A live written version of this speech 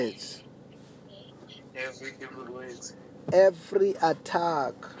every evil ways, every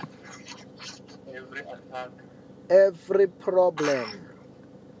attack, every every problem,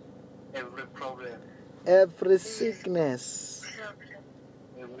 every sickness,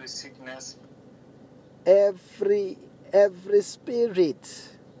 every sickness, every spirit,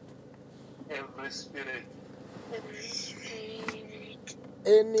 every spirit,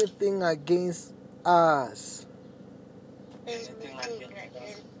 anything against us, anything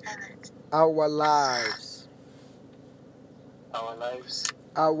against us, our lives,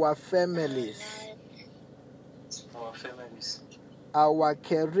 our families, our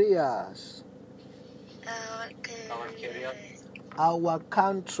careers, our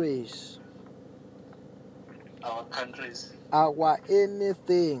countries, our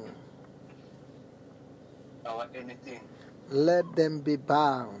anything, let them be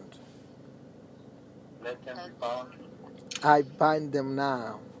bound. I bind them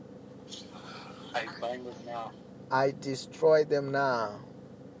now. I destroy them now.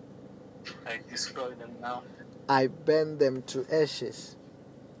 I burn them to ashes.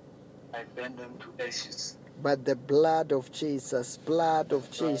 But the blood of Jesus, blood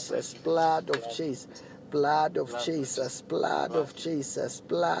of Jesus, blood of Jesus, blood of Jesus, blood of Jesus,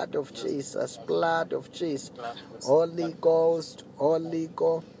 blood of Jesus, blood of Jesus, Holy Ghost, Holy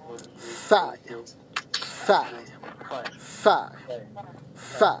Ghost, fire, fire, fire,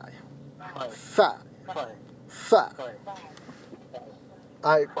 fire, fire, fire.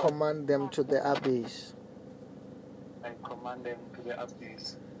 I command them to the abyss.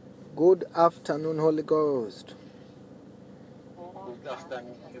 Good afternoon, Holy Ghost.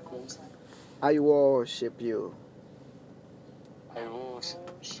 I worship you.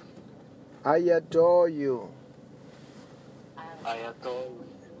 I adore you.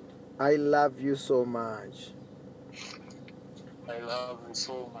 I love you so much.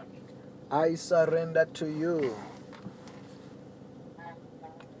 I surrender to you.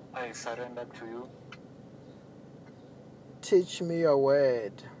 Teach me your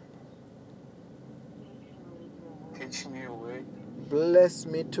word. Bless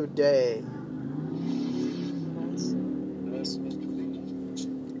me today.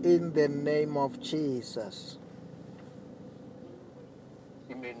 In the name of Jesus.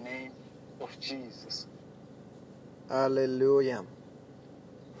 Hallelujah.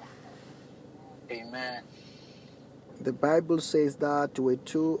 Amen. The Bible says that where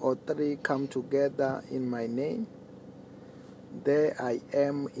 2 or 3 come together in my name, there I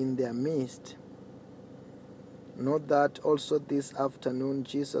am in their midst. Note that also this afternoon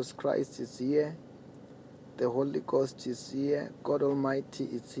Jesus Christ is here, the Holy Ghost is here, God Almighty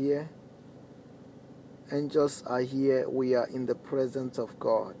is here, angels are here, we are in the presence of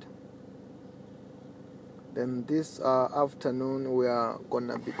God. Then this afternoon we are going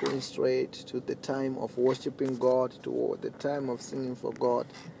to be going straight to the time of worshiping God, to the time of singing for God.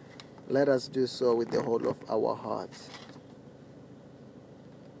 Let us do so with the whole of our hearts.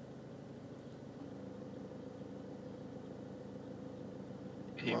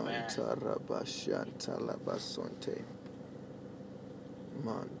 Manta rabashanta labasonte.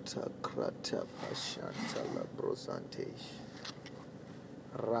 Manta krata pashanta labrosante.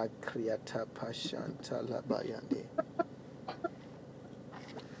 Rakriata pashanta labayande.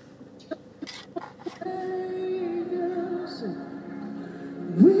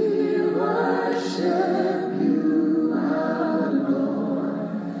 We worship you, our Lord.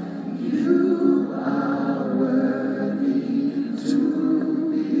 You are worthy to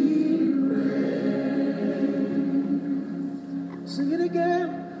be praised. Sing it again.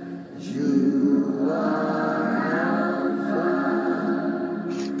 You are Alpha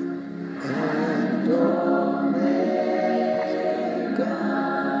and Omega.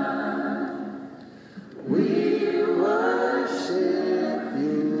 We worship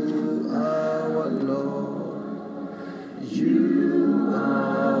you, our Lord. You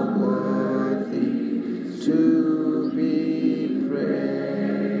are worthy to be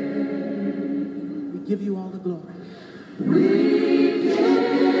praised. We give you all the glory. We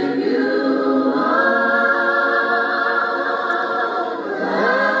give you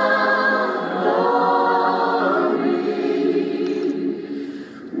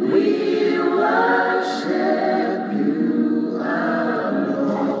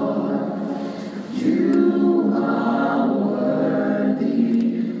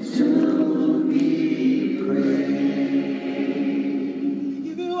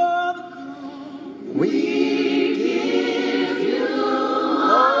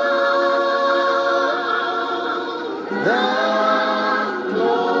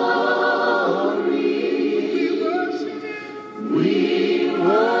we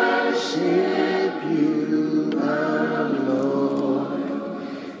worship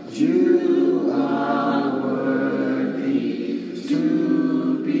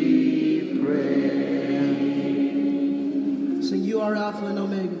Alpha and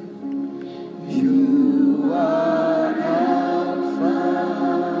Omega. You are Alpha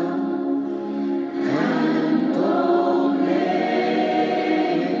and Omega.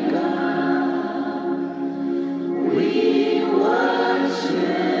 We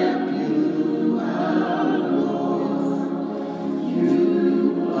worship you, our Lord.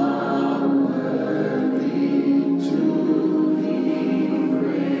 You are worthy to be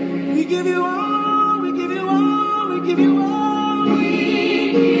praised. We give you all, we give you all, we give you all.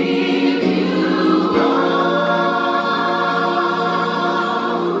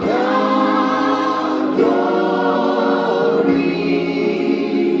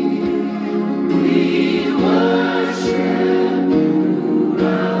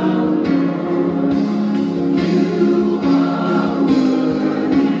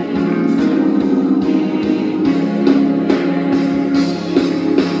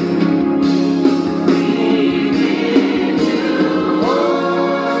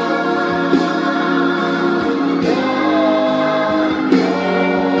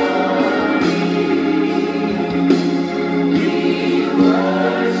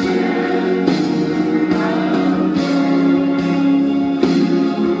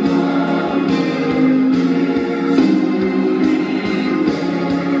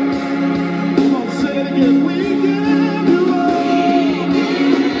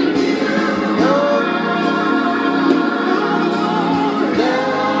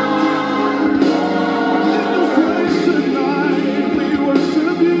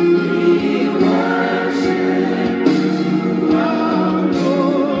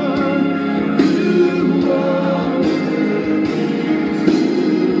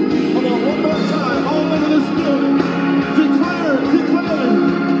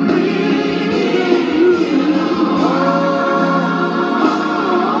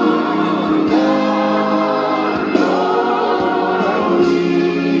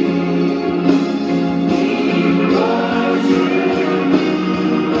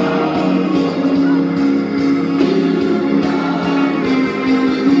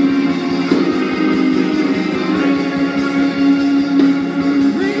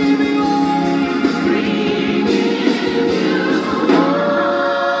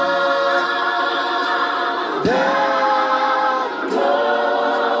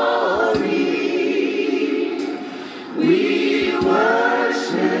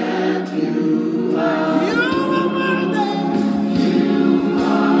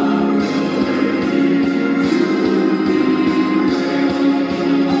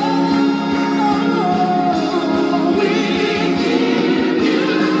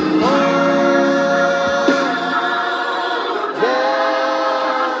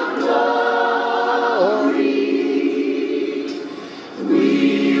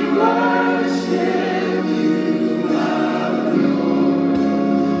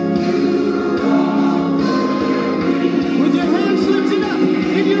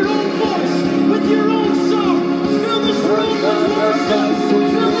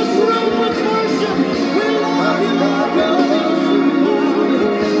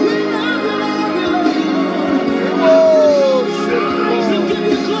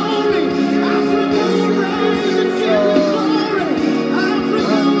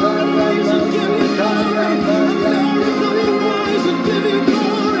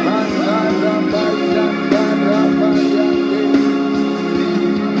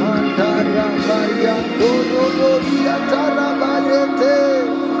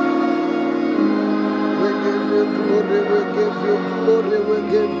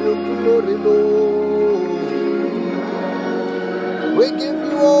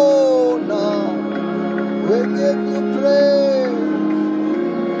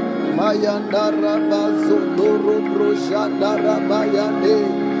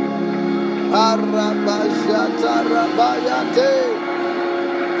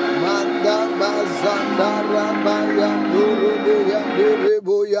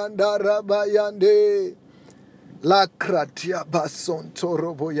 La kratia bason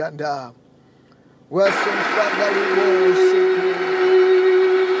toro boyanda. Worship, Father, we worship you.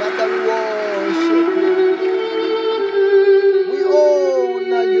 Father, we worship you. We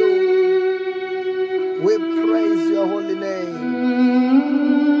honor you. We praise your holy name.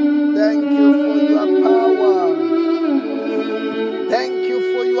 Thank you for your power. Thank you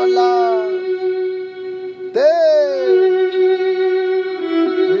for your love. Thank you.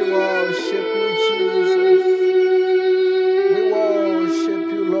 We worship you, Jesus. We worship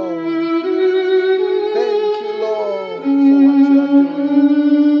you, Lord. Thank you, Lord, for what you are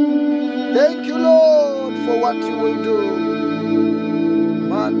doing. Thank you, Lord, for what you will do.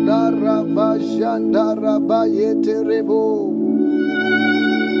 Mandara Bajandara Bayete Rebo.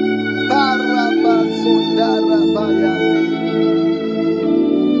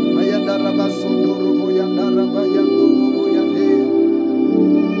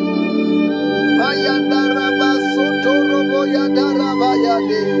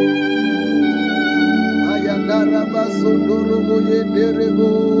 Ayade. Ayandaraba Sondorobo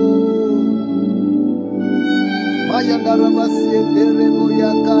Yenderebo. Mayandaraba Sienderebo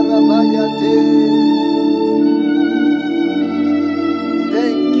Yakarabayate.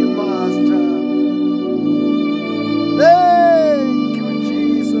 Thank you, Master. Thank you,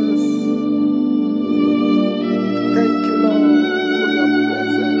 Jesus. Thank you, Lord, for your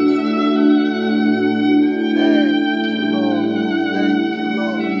presence. Thank you, Lord. Thank you,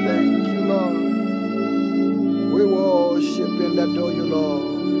 Lord. Thank you, Lord. We worship and adore you, Lord.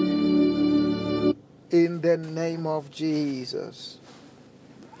 In the name of Jesus.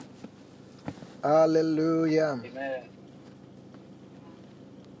 Hallelujah. Amen.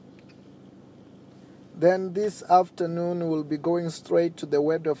 Then this afternoon we'll be going straight to the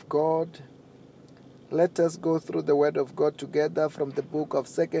Word of God. Let us go through the Word of God together from the book of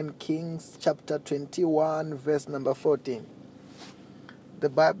 2 Kings chapter 21 verse number 14. The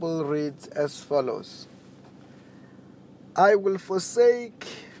Bible reads as follows. I will forsake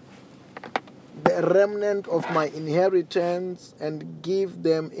the remnant of my inheritance and give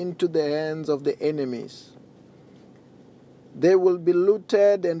them into the hands of the enemies. They will be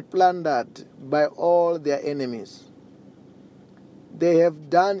looted and plundered by all their enemies. They have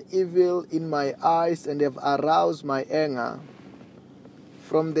done evil in my eyes and have aroused my anger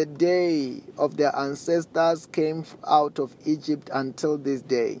from the day of their ancestors came out of Egypt until this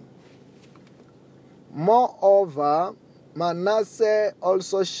day. Moreover, Manasseh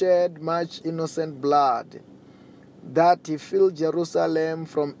also shed much innocent blood, that he filled Jerusalem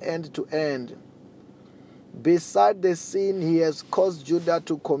from end to end. Beside the sin he has caused Judah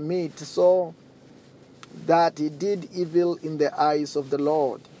to commit, so that he did evil in the eyes of the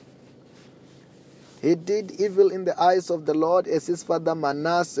Lord. He did evil in the eyes of the Lord as his father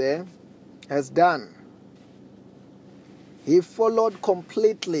Manasseh has done. He followed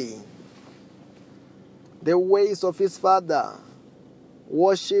completely the ways of his father,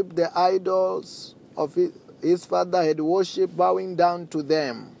 worshipped the idols of his father had worshipped, bowing down to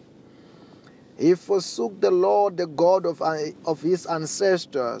them. He forsook the Lord, the God of his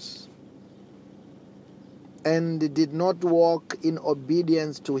ancestors, and did not walk in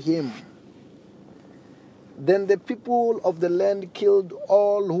obedience to him. Then the people of the land killed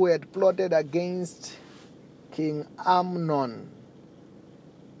all who had plotted against King Amnon,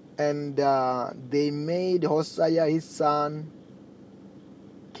 and they made Hosea his son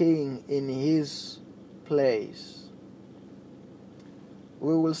king in his place.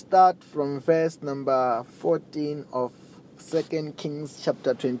 We will start from verse number 14 of 2 Kings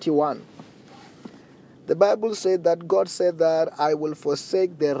chapter 21. The Bible said that God said that I will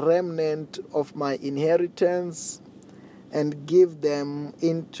forsake the remnant of my inheritance and give them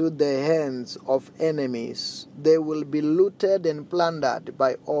into the hands of enemies. They will be looted and plundered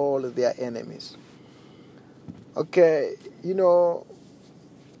by all their enemies. Okay,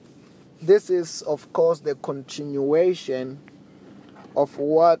 this is of course the continuation of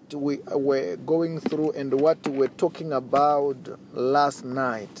what we were going through and what we were talking about last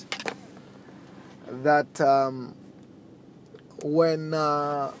night. That when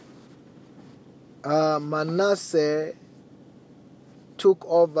Manasseh took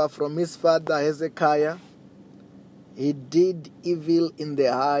over from his father Hezekiah, he did evil in the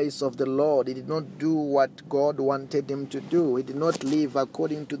eyes of the Lord. He did not do what God wanted him to do. He did not live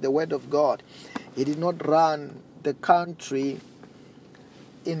according to the word of God. He did not run the country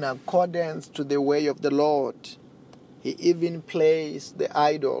in accordance to the way of the Lord. He even placed the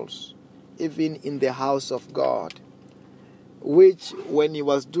idols even in the house of God, which when he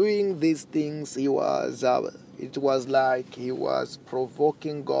was doing these things, it was like he was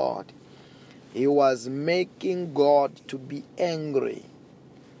provoking God. He was making God to be angry,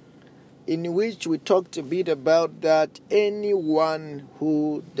 in which we talked a bit about that anyone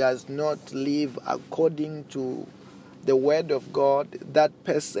who does not live according to the word of God, that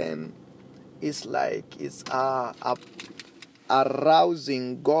person is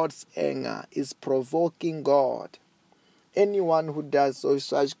arousing God's anger, is provoking God. Anyone who does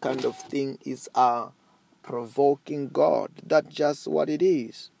such kind of thing is provoking God. That's just what it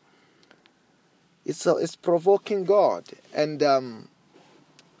is. It's provoking God. And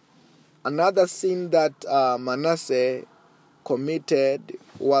another sin that Manasseh committed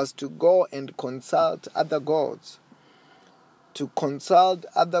was to go and consult other gods. To consult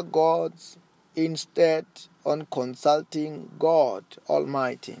other gods instead on consulting God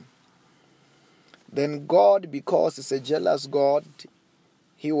Almighty. Then God, because he's a jealous God,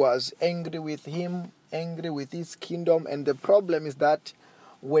 he was angry with him, angry with his kingdom. And the problem is that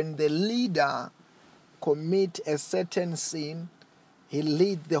when the leader commits a certain sin, he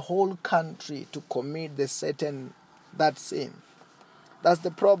leads the whole country to commit that sin. That's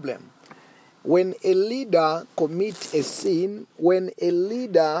the problem. When a leader commits a sin, when a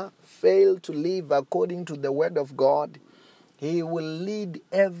leader fails to live according to the word of God, he will lead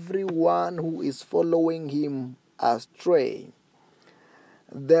everyone who is following him astray.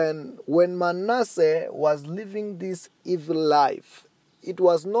 Then when Manasseh was living this evil life, it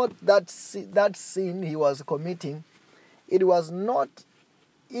was not that sin he was committing. It was not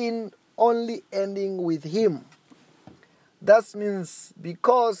in only ending with him. That means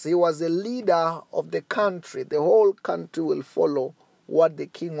because he was a leader of the country, the whole country will follow what the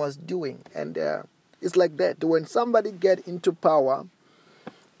king was doing. And it's like that. When somebody gets into power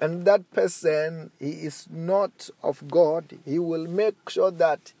and that person, he is not of God, he will make sure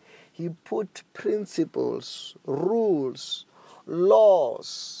that he put principles, rules,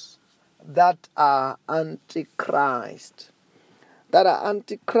 laws that are anti-Christ, that are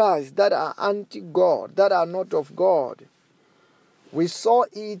anti-God, that are not of God. We saw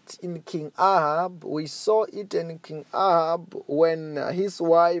it in King Ahab. We saw it in King Ahab when his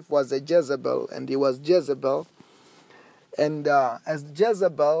wife was a Jezebel, and he was Jezebel. And as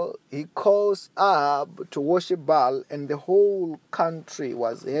Jezebel, he caused Ahab to worship Baal, and the whole country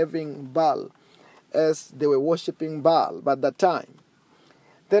was having Baal as they were worshiping Baal by that time.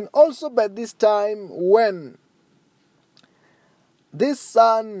 Then also by this time, when this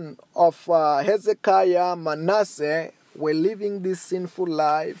son of Hezekiah, Manasseh, were living this sinful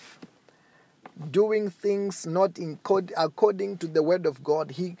life, doing things not according to the word of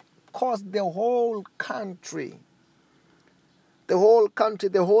God, he caused the whole country, the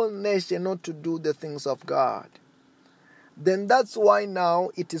whole nation not to do the things of God. Then that's why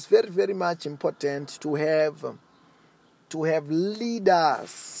now it is very, very much important to have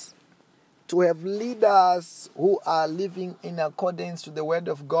leaders, who are living in accordance to the word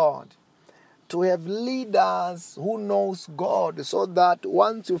of God, to have leaders who knows God, so that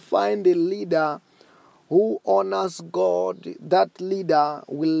once you find a leader who honors God, that leader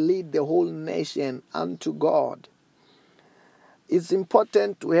will lead the whole nation unto God. It's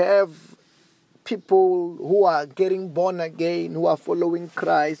important to have people who are getting born again, who are following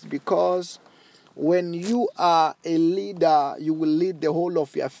Christ, because when you are a leader, you will lead the whole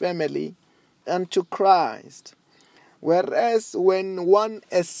of your family unto Christ. Whereas when one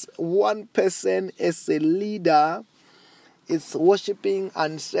person is a leader, is worshiping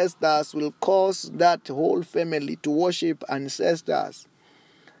ancestors, will cause that whole family to worship ancestors.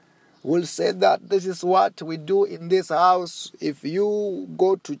 We'll say that this is what we do in this house. If you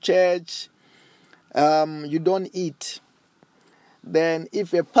go to church, you don't eat. Then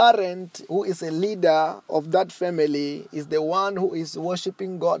if a parent who is a leader of that family is the one who is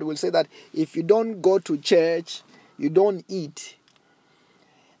worshiping God, will say that if you don't go to church, you don't eat.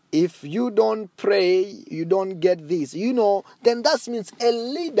 If you don't pray, you don't get this. Then that means a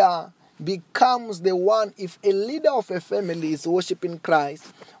leader becomes the one. If a leader of a family is worshiping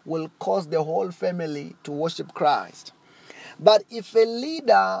Christ, will cause the whole family to worship Christ. But if a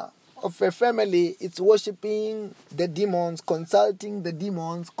leader of a family is worshiping the demons, consulting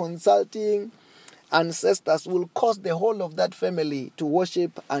ancestors, will cause the whole of that family to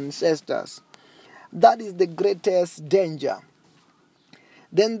worship ancestors. That is the greatest danger.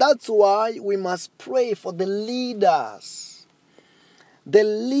 Then that's why we must pray for the leaders. The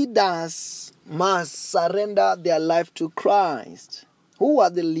leaders must surrender their life to Christ. Who are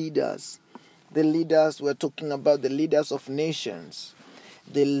the leaders? The leaders, we're talking about the leaders of nations,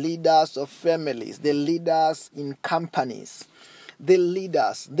 the leaders of families, the leaders in companies, the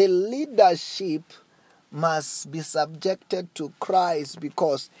leadership must be subjected to Christ,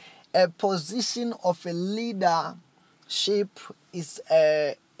 because a position of a leadership is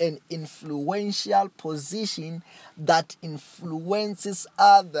an influential position that influences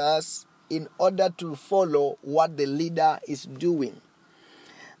others in order to follow what the leader is doing.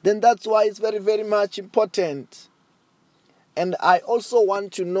 Then that's why it's very, very much important. And I also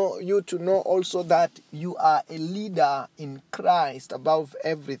want you to know also that you are a leader in Christ above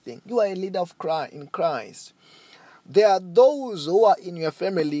everything. You are a leader of Christ in Christ. There are those who are in your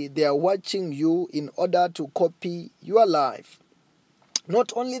family, they are watching you in order to copy your life.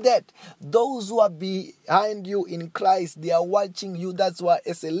 Not only that, those who are behind you in Christ, they are watching you. That's why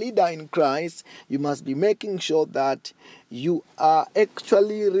as a leader in Christ, you must be making sure that you are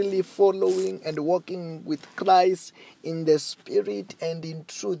actually really following and walking with Christ in the spirit and in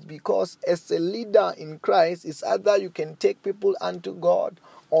truth. Because as a leader in Christ, it's either you can take people unto God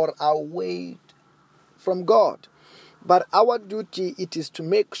or away from God. But our duty, it is to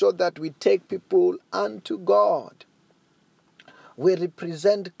make sure that we take people unto God. We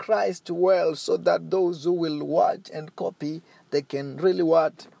represent Christ well so that those who will watch and copy, they can really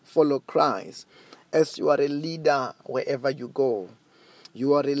follow Christ. As you are a leader wherever you go.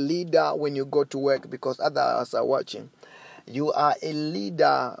 You are a leader when you go to work because others are watching. You are a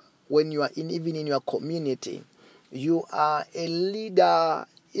leader when you are even in your community. You are a leader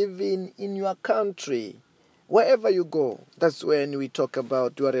even in your country. Wherever you go, that's when we talk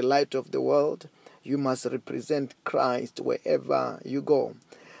about you are a light of the world. You must represent Christ wherever you go.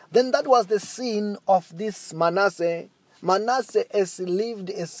 Then that was the sin of this Manasseh. Manasseh, as he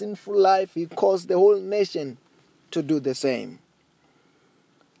lived a sinful life, he caused the whole nation to do the same.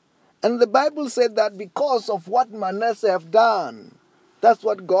 And the Bible said that because of what Manasseh have done, that's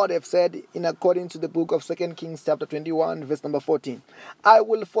what God have said in according to the book of 2 Kings chapter 21, verse number 14. I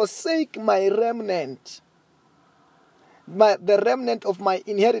will forsake my remnant, the remnant of my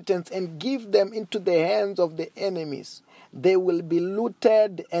inheritance, and give them into the hands of the enemies. They will be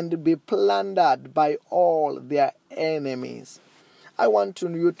looted and be plundered by all their enemies. I want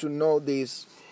you to know this.